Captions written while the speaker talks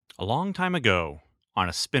A long time ago, on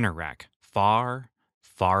a spinner rack, far,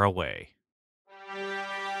 far away.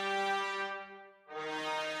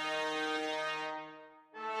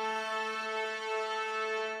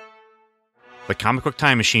 The Comic Book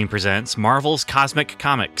Time Machine presents Marvel's Cosmic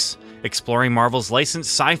Comics, exploring Marvel's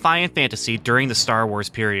licensed sci-fi and fantasy during the Star Wars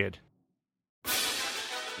period.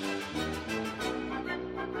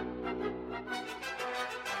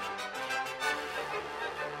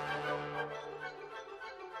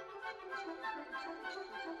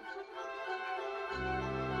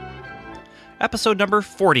 Episode number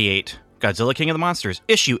 48, Godzilla King of the Monsters,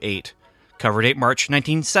 Issue 8, cover date March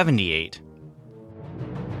 1978.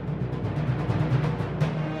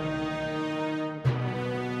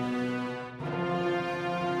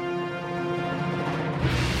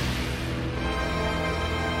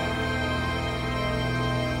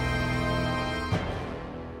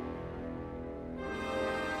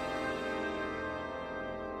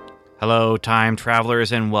 Hello, time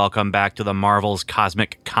travelers, and welcome back to the Marvel's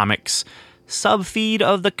Cosmic Comics sub-feed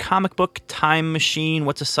of the Comic Book Time Machine.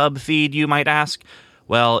 What's a sub-feed, you might ask?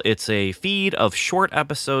 Well, it's a feed of short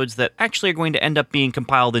episodes that actually are going to end up being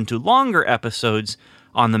compiled into longer episodes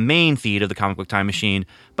on the main feed of the Comic Book Time Machine,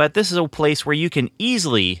 but this is a place where you can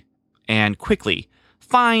easily and quickly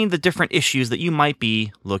find the different issues that you might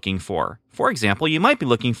be looking for. For example, you might be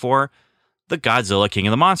looking for the Godzilla King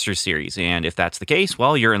of the Monsters series, and if that's the case,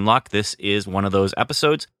 well, you're in luck. This is one of those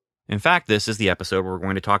episodes. In fact, this is the episode where we're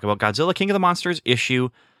going to talk about Godzilla King of the Monsters, issue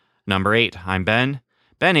number 8. I'm Ben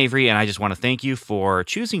Avery, and I just want to thank you for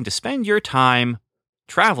choosing to spend your time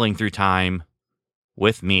traveling through time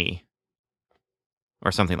with me,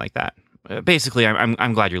 or something like that. Basically,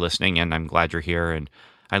 I'm glad you're listening, and I'm glad you're here, and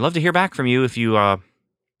I'd love to hear back from you if you are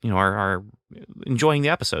enjoying the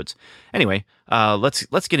episodes. Anyway,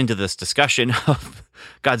 let's get into this discussion of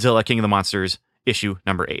Godzilla King of the Monsters, issue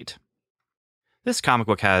number 8. This comic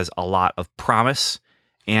book has a lot of promise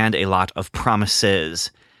and a lot of promises.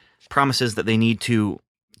 Promises that they need to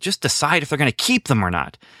just decide if they're going to keep them or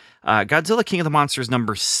not. Godzilla King of the Monsters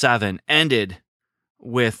number 7 ended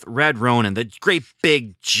with Red Ronin, the great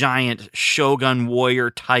big giant Shogun warrior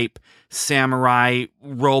type samurai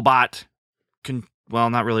robot. Well,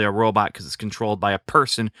 not really a robot because it's controlled by a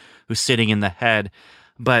person who's sitting in the head,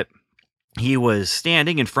 but he was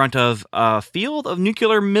standing in front of a field of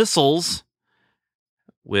nuclear missiles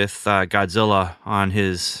with Godzilla on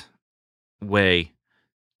his way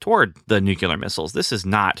toward the nuclear missiles. This is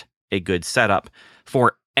not a good setup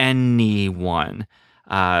for anyone.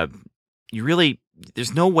 There's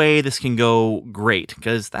no way this can go great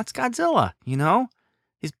because that's Godzilla, you know?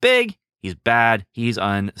 He's big, he's bad, he's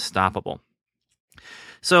unstoppable.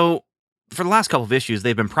 So, for the last couple of issues,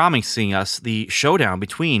 they've been promising us the showdown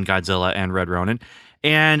between Godzilla and Red Ronin,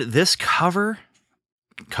 and this cover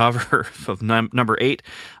of number 8,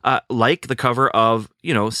 like the cover of,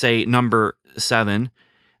 say, number 7,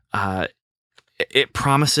 it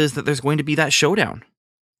promises that there's going to be that showdown.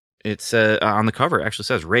 It's on the cover, it actually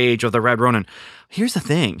says Rage of the Red Ronin. Here's the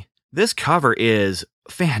thing. This cover is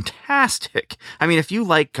fantastic. I mean, if you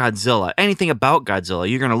like Godzilla, anything about Godzilla,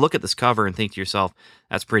 you're going to look at this cover and think to yourself,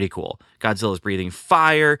 that's pretty cool. Godzilla's breathing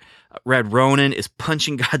fire. Red Ronin is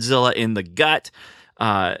punching Godzilla in the gut.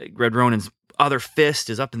 Red Ronin's other fist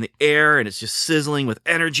is up in the air and it's just sizzling with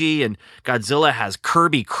energy. And Godzilla has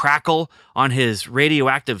Kirby Crackle on his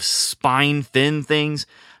radioactive spine fin things.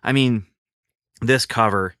 I mean, this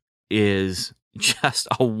cover is just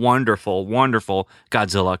a wonderful, wonderful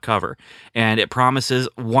Godzilla cover. And it promises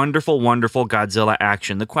wonderful, wonderful Godzilla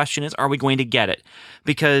action. The question is, are we going to get it?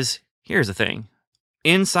 Because here's the thing.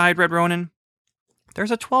 Inside Red Ronin,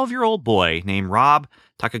 there's a 12-year-old boy named Rob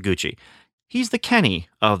Takaguchi. He's the Kenny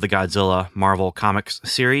of the Godzilla Marvel Comics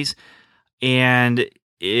series. And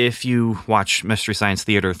if you watch Mystery Science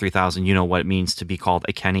Theater 3000, you know what it means to be called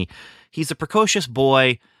a Kenny. He's a precocious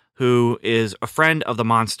boy who is a friend of the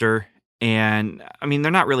monster. And, I mean,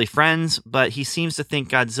 they're not really friends, but he seems to think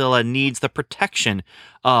Godzilla needs the protection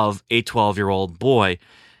of a 12-year-old boy.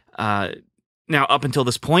 Now, up until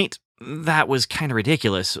this point, that was kind of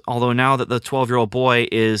ridiculous. Although now that the 12-year-old boy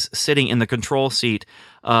is sitting in the control seat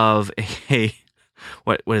of a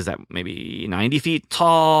what is that, maybe 90 feet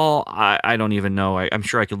tall? I don't even know. I'm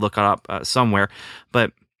sure I could look it up somewhere.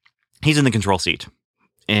 But he's in the control seat.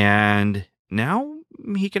 And now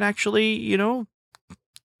he can actually,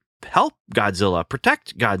 help Godzilla,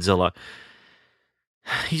 protect Godzilla.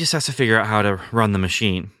 He just has to figure out how to run the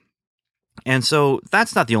machine. And so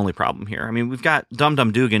that's not the only problem here. I mean, we've got Dum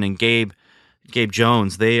Dum Dugan and Gabe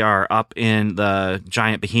Jones. They are up in the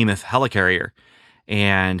giant behemoth helicarrier.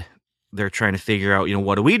 And they're trying to figure out,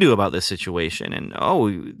 what do we do about this situation? And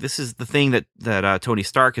this is the thing that Tony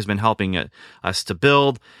Stark has been helping us to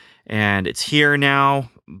build, and it's here now.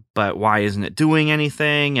 But why isn't it doing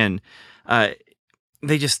anything? And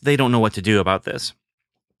they don't know what to do about this.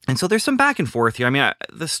 And so there's some back and forth here. I mean,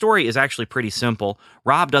 the story is actually pretty simple.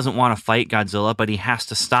 Rob doesn't want to fight Godzilla, but he has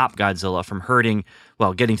to stop Godzilla from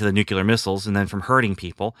getting to the nuclear missiles and then from hurting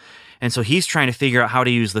people. And so he's trying to figure out how to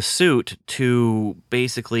use the suit to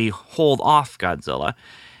basically hold off Godzilla.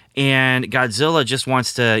 And Godzilla just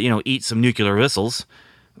wants to, eat some nuclear missiles.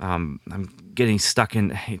 I'm getting stuck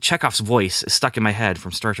in Chekhov's voice is stuck in my head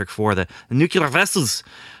from Star Trek IV, the nuclear vessels.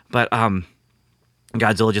 But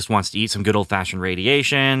Godzilla just wants to eat some good old-fashioned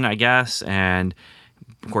radiation, I guess, and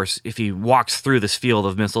of course, if he walks through this field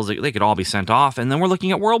of missiles, they could all be sent off, and then we're looking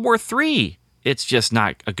at World War III. It's just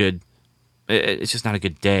not a good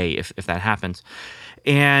day if that happens.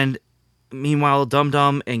 And meanwhile, Dum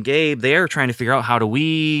Dum and Gabe, they're trying to figure out, how do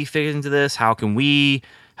we fit into this? How can we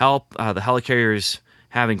help? The helicarrier's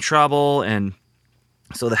having trouble, and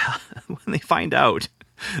so when they find out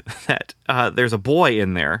that there's a boy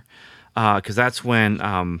in there, because that's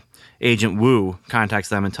when Agent Wu contacts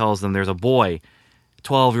them and tells them there's a boy,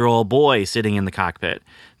 12-year-old boy sitting in the cockpit.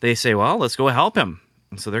 They say, well, let's go help him.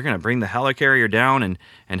 And so they're going to bring the helicarrier down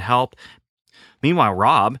and help. Meanwhile,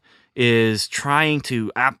 Rob is trying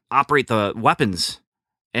to operate the weapons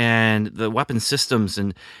and the weapon systems,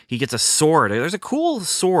 and he gets a sword. There's a cool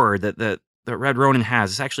sword that Red Ronin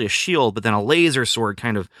has. It's actually a shield, but then a laser sword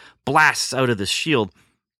kind of blasts out of this shield.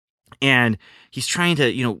 And he's trying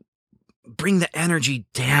to, bring the energy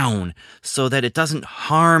down so that it doesn't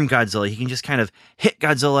harm Godzilla. He can just kind of hit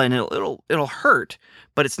Godzilla and it'll hurt,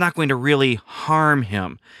 but it's not going to really harm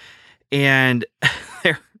him. And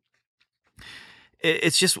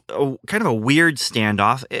it's just kind of a weird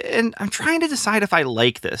standoff. And I'm trying to decide if I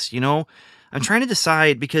like this, I'm trying to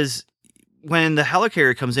decide, because when the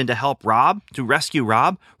helicarrier comes in to help Rob, to rescue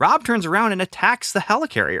Rob turns around and attacks the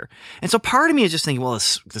helicarrier. And so part of me is just thinking, well,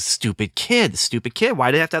 the stupid kid, why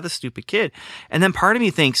do they have to have the stupid kid? And then part of me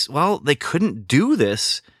thinks, well, they couldn't do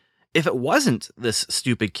this if it wasn't this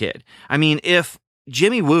stupid kid. I mean, if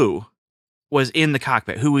Jimmy Woo was in the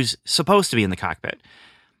cockpit, who was supposed to be in the cockpit,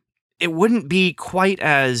 it wouldn't be quite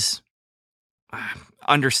as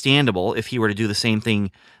understandable if he were to do the same thing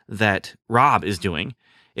that Rob is doing.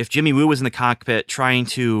 If Jimmy Woo was in the cockpit trying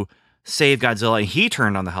to save Godzilla and he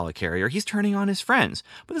turned on the helicarrier, he's turning on his friends.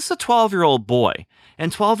 But this is a 12-year-old boy.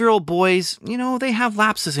 And 12-year-old boys, they have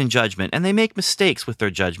lapses in judgment and they make mistakes with their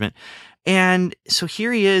judgment. And so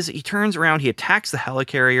here he is, he turns around, he attacks the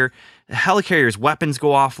helicarrier's weapons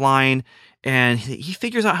go offline, and he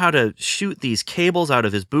figures out how to shoot these cables out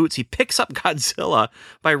of his boots. He picks up Godzilla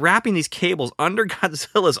by wrapping these cables under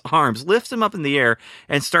Godzilla's arms, lifts him up in the air,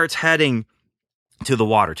 and starts heading to the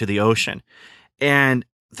water, to the ocean. And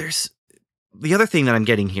there's the other thing that I'm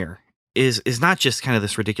getting here is not just kind of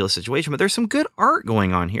this ridiculous situation, but there's some good art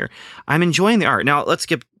going on here. I'm enjoying the art. Now let's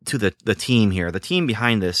get to the team here. The team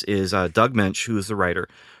behind this is Doug Mensch, who is the writer.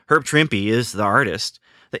 Herb Trimpe is the artist.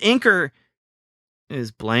 The inker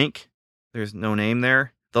is blank. There's no name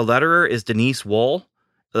there. The letterer is Denise Wohl.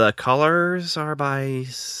 The colors are by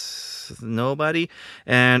nobody,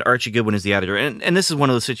 and Archie Goodwin is the editor. And this is one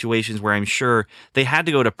of those situations where I'm sure they had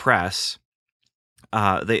to go to press.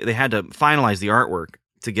 They had to finalize the artwork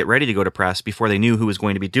to get ready to go to press before they knew who was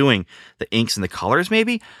going to be doing the inks and the colors,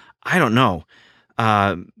 maybe? I don't know.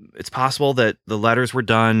 It's possible that the letters were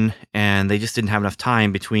done and they just didn't have enough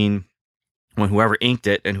time between when whoever inked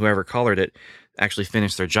it and whoever colored it actually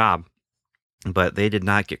finished their job. But they did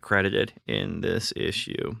not get credited in this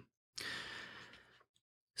issue.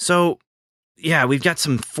 So, yeah, we've got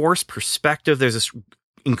some forced perspective. There's this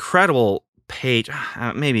incredible page.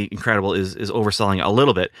 Maybe incredible is overselling it a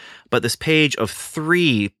little bit. But this page of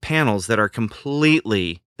 3 panels that are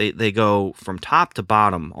completely, they go from top to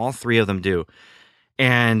bottom. All 3 of them do.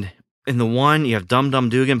 And in the one, you have Dum Dum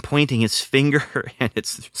Dugan pointing his finger, and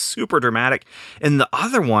it's super dramatic. In the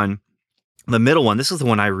other one, the middle one, this is the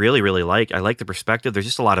one I really, really like. I like the perspective. There's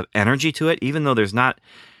just a lot of energy to it, even though there's not,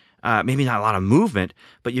 maybe not a lot of movement.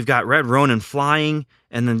 But you've got Red Ronin flying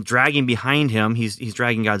and then dragging behind him. He's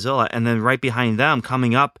dragging Godzilla. And then right behind them,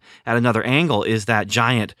 coming up at another angle, is that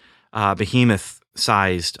giant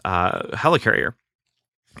behemoth-sized helicarrier.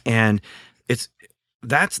 And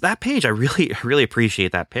that's that page. I really, really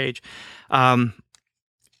appreciate that page.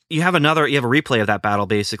 You have a replay of that battle,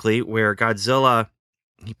 basically, where Godzilla,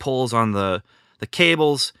 he pulls on the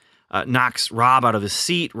cables, knocks Rob out of his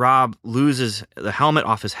seat. Rob loses the helmet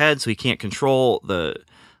off his head, so he can't control the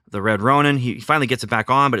the Red Ronin, he finally gets it back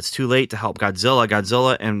on, but it's too late to help Godzilla.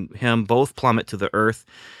 Godzilla and him both plummet to the earth.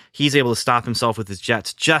 He's able to stop himself with his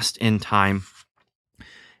jets just in time.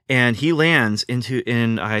 And he lands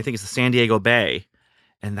in I think it's the San Diego Bay.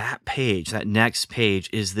 And that next page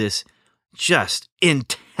is this just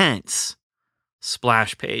intense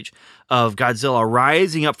splash page of Godzilla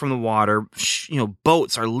rising up from the water.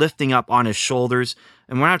 Boats are lifting up on his shoulders.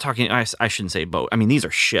 And we're not talking, I shouldn't say boat. I mean, these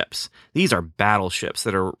are ships. These are battleships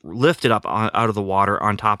that are lifted up out of the water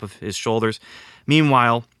on top of his shoulders.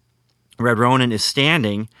 Meanwhile, Red Ronin is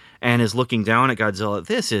standing and is looking down at Godzilla.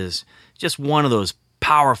 This is just one of those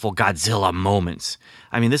powerful Godzilla moments.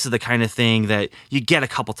 I mean, this is the kind of thing that you get a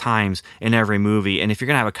couple times in every movie. And if you're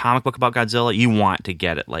going to have a comic book about Godzilla, you want to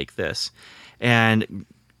get it like this. And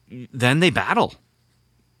then they battle.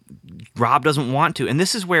 Rob doesn't want to. And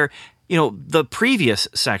this is where, the previous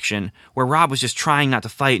section where Rob was just trying not to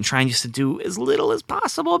fight and trying just to do as little as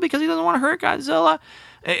possible because he doesn't want to hurt Godzilla,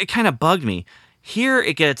 it kind of bugged me. Here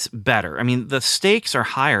it gets better. I mean, the stakes are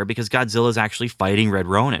higher because Godzilla is actually fighting Red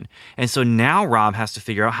Ronin. And so now Rob has to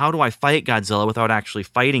figure out, how do I fight Godzilla without actually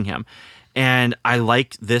fighting him? And I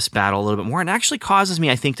liked this battle a little bit more. And it actually causes me,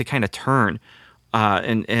 I think, to kind of turn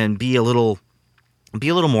and be a little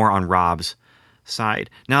more on Rob's side.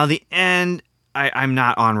 Now, the end, I'm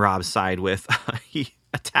not on Rob's side with. He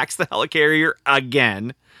attacks the helicarrier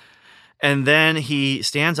again. And then he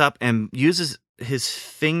stands up and uses his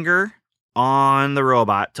finger on the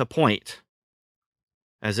robot to point,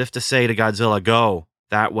 as if to say to Godzilla, go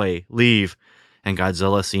that way, leave. And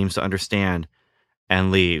Godzilla seems to understand and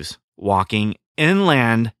leaves, walking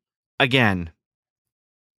inland again.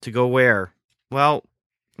 To go where? Well,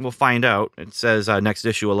 we'll find out. It says next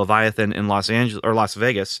issue, a Leviathan in Las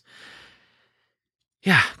Vegas.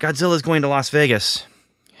 Yeah, Godzilla's going to Las Vegas.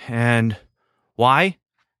 And why?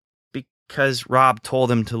 Because Rob told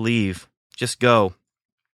him to leave. Just go.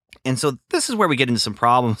 And so this is where we get into some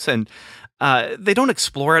problems, and they don't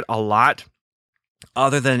explore it a lot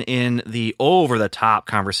other than in the over-the-top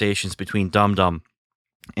conversations between Dum Dum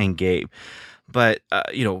and Gabe. But,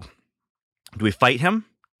 do we fight him?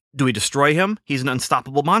 Do we destroy him? He's an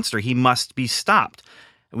unstoppable monster. He must be stopped.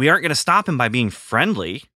 We aren't going to stop him by being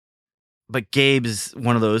friendly, but Gabe is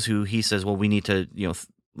one of those who he says, well, we need to,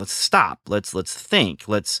 let's stop. Let's think.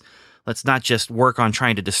 Let's not just work on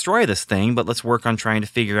trying to destroy this thing, but let's work on trying to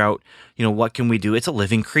figure out, what can we do? It's a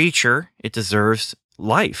living creature. It deserves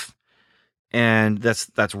life. And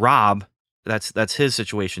that's Rob. That's his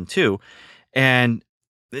situation too. And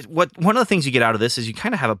one of the things you get out of this is you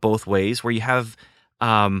kind of have it both ways, where you have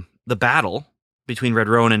the battle between Red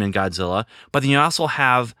Ronin and Godzilla, but then you also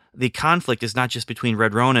have the conflict is not just between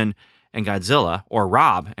Red Ronin and Godzilla, or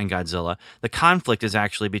Rob and Godzilla. The conflict is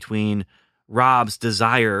actually between Rob's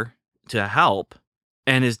desire to help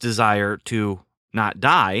and his desire to not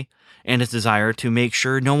die, and his desire to make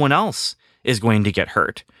sure no one else is going to get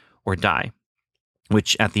hurt or die,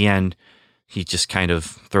 which at the end, he just kind of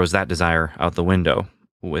throws that desire out the window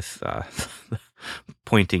with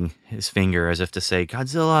pointing his finger as if to say,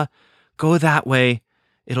 Godzilla, go that way.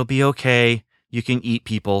 It'll be okay. You can eat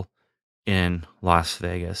people in Las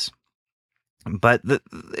Vegas. But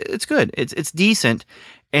it's good. It's decent.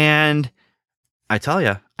 And I tell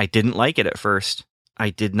you, I didn't like it at first.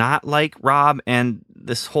 I did not like Rob and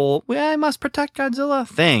this whole, I must protect Godzilla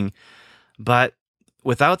thing. But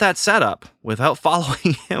without that setup, without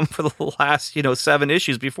following him for the last, 7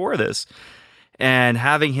 issues before this, and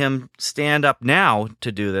having him stand up now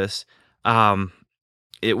to do this,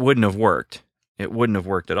 it wouldn't have worked. It wouldn't have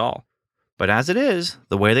worked at all. But as it is,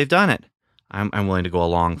 the way they've done it, I'm willing to go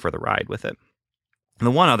along for the ride with it. And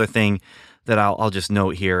the one other thing that I'll just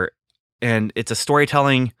note here, and it's a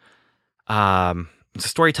storytelling tool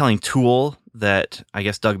that I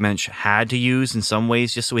guess Doug Moench had to use in some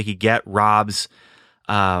ways just so he could get Rob's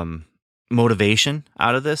motivation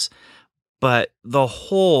out of this. But the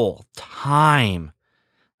whole time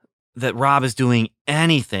that Rob is doing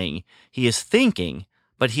anything, he is thinking,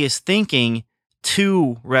 but he is thinking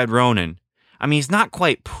to Red Ronin. I mean, he's not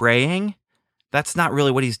quite praying. That's not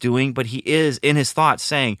really what he's doing, but he is in his thoughts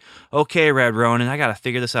saying, okay, Red Ronin, I got to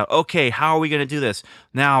figure this out. Okay, how are we going to do this?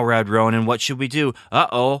 Now, Red Ronin, what should we do?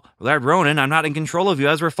 Uh-oh, Red Ronin, I'm not in control of you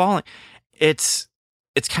as we're falling. It's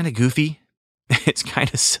kind of goofy. It's kind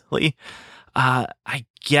of silly. I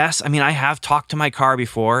guess, I have talked to my car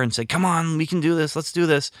before and said, come on, we can do this. Let's do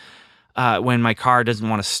this. When my car doesn't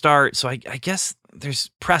want to start. So I guess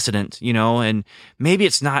there's precedent, and maybe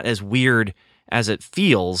it's not as weird as it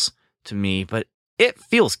feels to me, but it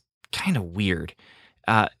feels kind of weird.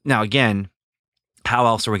 Now, again, how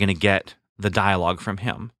else are we going to get the dialogue from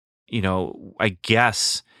him? I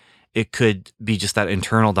guess It could be just that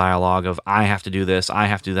internal dialogue of, I have to do this, I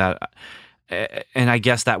have to do that. And I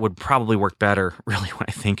guess that would probably work better, really, when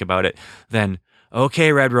I think about it, than,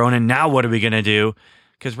 okay, Red Ronin, now what are we going to do?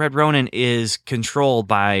 Because Red Ronin is controlled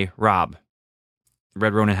by Robb.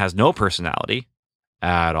 Red Ronin has no personality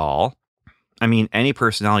at all. I mean, any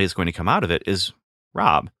personality that's going to come out of it is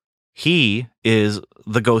Robb. He is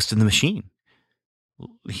the ghost in the machine.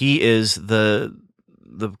 He is the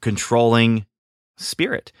controlling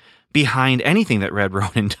spirit behind anything that Red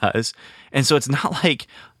Ronin does. And so it's not like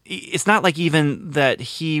even that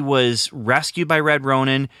he was rescued by Red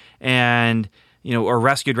Ronin and, or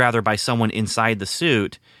rescued rather by someone inside the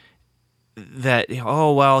suit, that,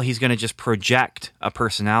 oh, well, he's going to just project a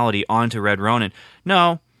personality onto Red Ronin.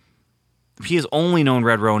 No, he has only known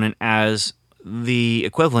Red Ronin as the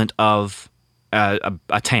equivalent of a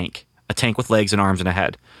tank with legs and arms and a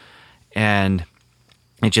head. And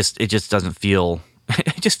it just doesn't feel,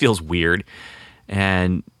 it just feels weird.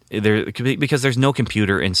 And because there's no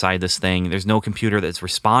computer inside this thing. There's no computer that's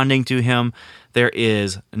responding to him. There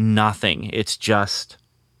is nothing. It's just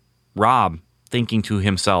Robb thinking to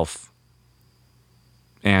himself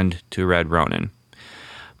and to Red Ronin.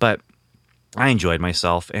 But I enjoyed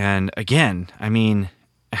myself. And again, I mean,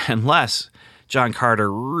 unless John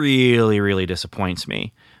Carter really, really disappoints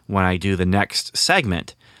me when I do the next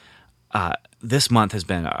segment, this month has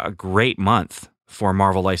been a great month for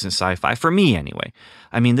Marvel licensed sci-fi, for me anyway.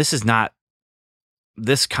 I mean, this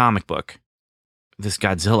comic book, this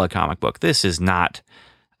Godzilla comic book, this is not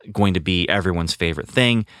going to be everyone's favorite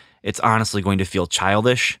thing. It's honestly going to feel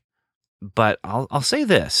childish. But I'll say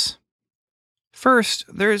this. First,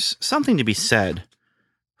 there's something to be said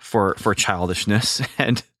for childishness.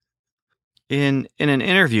 And in an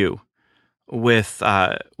interview with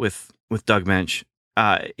Doug Moench,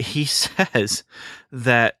 he says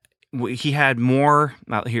that he had more,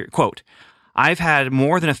 here, quote, "I've had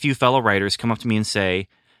more than a few fellow writers come up to me and say,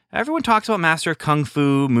 everyone talks about Master of Kung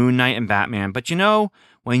Fu, Moon Knight, and Batman, but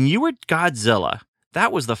when you were Godzilla,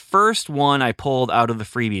 that was the first one I pulled out of the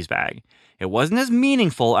freebies bag. It wasn't as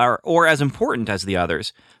meaningful or as important as the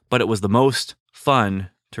others, but it was the most fun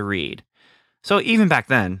to read." So even back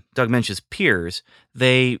then, Doug Moench's peers,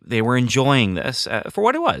 they were enjoying this for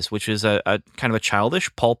what it was, which is a kind of a childish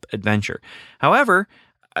pulp adventure. However,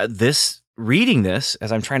 reading this,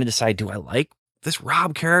 as I'm trying to decide, do I like this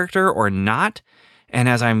Robb character or not? And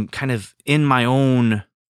as I'm kind of in my own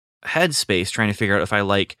headspace trying to figure out if I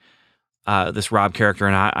like this Robb character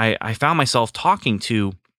or not, I found myself talking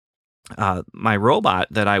to my robot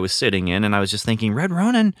that I was sitting in, and I was just thinking, Red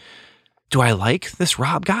Ronin, do I like this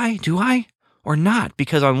Robb guy? Do I or not?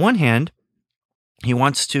 Because on one hand, he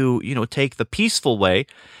wants to, take the peaceful way,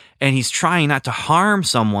 and he's trying not to harm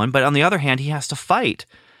someone, but on the other hand, he has to fight.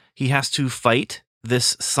 He has to fight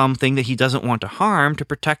this something that he doesn't want to harm to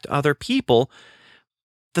protect other people.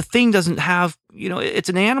 The thing doesn't have, it's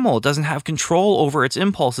an animal. It doesn't have control over its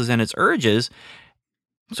impulses and its urges.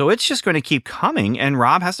 So it's just going to keep coming, and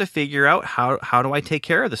Robb has to figure out how do I take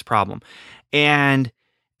care of this problem? And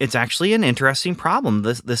it's actually an interesting problem,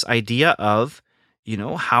 this idea of,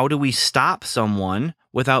 how do we stop someone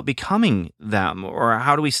without becoming them? Or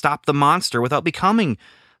how do we stop the monster without becoming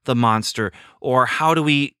the monster? Or how do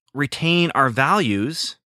we retain our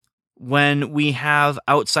values when we have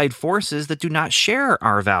outside forces that do not share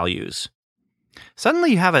our values?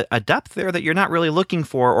 Suddenly you have a depth there that you're not really looking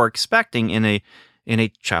for or expecting in a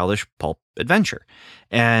childish pulp adventure.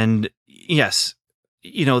 And yes,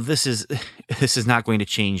 this is not going to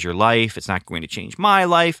change your life. It's not going to change my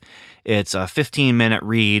life. It's a 15-minute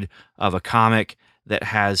read of a comic that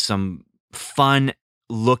has some fun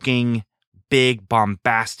looking, big,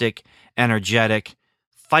 bombastic, energetic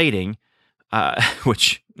fighting,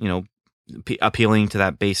 which, appealing to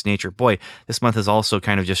that base nature. Boy, this month has also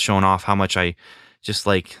kind of just shown off how much I just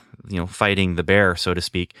like, fighting the bear, so to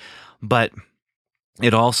speak. But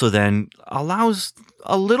it also then allows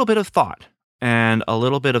a little bit of thought and a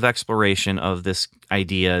little bit of exploration of this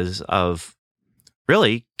ideas of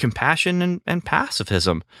really compassion and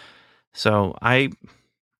pacifism. So I'm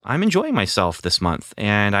enjoying myself this month,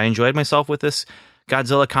 and I enjoyed myself with this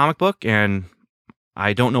Godzilla comic book, and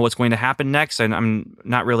I don't know what's going to happen next, and I'm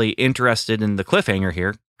not really interested in the cliffhanger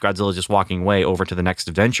here. Godzilla just walking away over to the next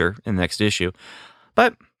adventure in the next issue.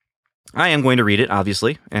 But I am going to read it,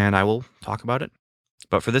 obviously, and I will talk about it.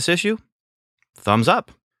 But for this issue, thumbs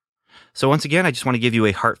up. So once again, I just want to give you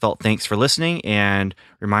a heartfelt thanks for listening and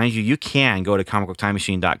remind you can go to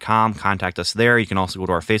comicbooktimemachine.com, contact us there. You can also go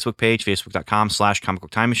to our Facebook page,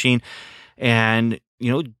 facebook.com/comicbooktimemachine, and,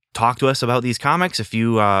 talk to us about these comics. If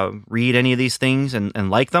you read any of these things and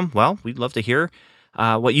like them, well, we'd love to hear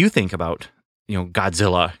what you think about,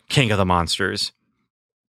 Godzilla, King of the Monsters,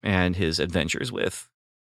 and his adventures with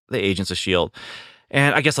the Agents of S.H.I.E.L.D.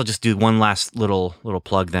 And I guess I'll just do one last little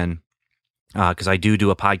plug then, because I do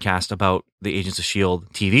a podcast about the Agents of S.H.I.E.L.D.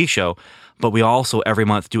 TV show, but we also every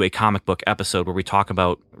month do a comic book episode where we talk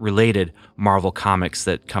about related Marvel comics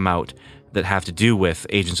that come out that have to do with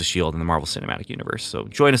Agents of S.H.I.E.L.D. and the Marvel Cinematic Universe. So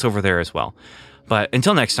join us over there as well. But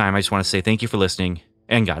until next time, I just want to say thank you for listening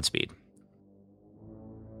and Godspeed.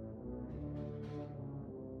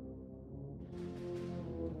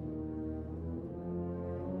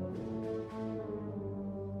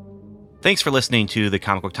 Thanks for listening to the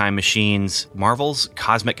Comic Book Time Machine's Marvel's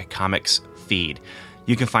Cosmic Comics feed.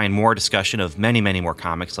 You can find more discussion of many, many more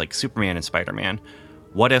comics like Superman and Spider-Man,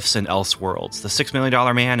 What Ifs and Elseworlds, The $6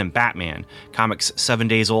 Million Man and Batman, comics 7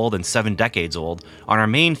 days old and 7 decades old, on our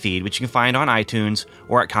main feed, which you can find on iTunes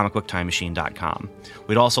or at comicbooktimemachine.com.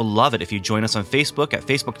 We'd also love it if you join us on Facebook at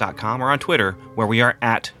facebook.com or on Twitter, where we are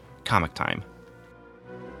at Comic Time.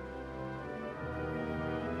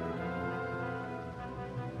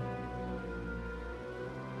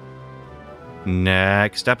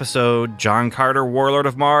 Next episode, John Carter, Warlord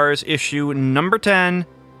of Mars, issue number 10,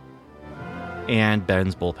 and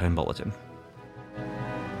Ben's Bullpen Bulletin.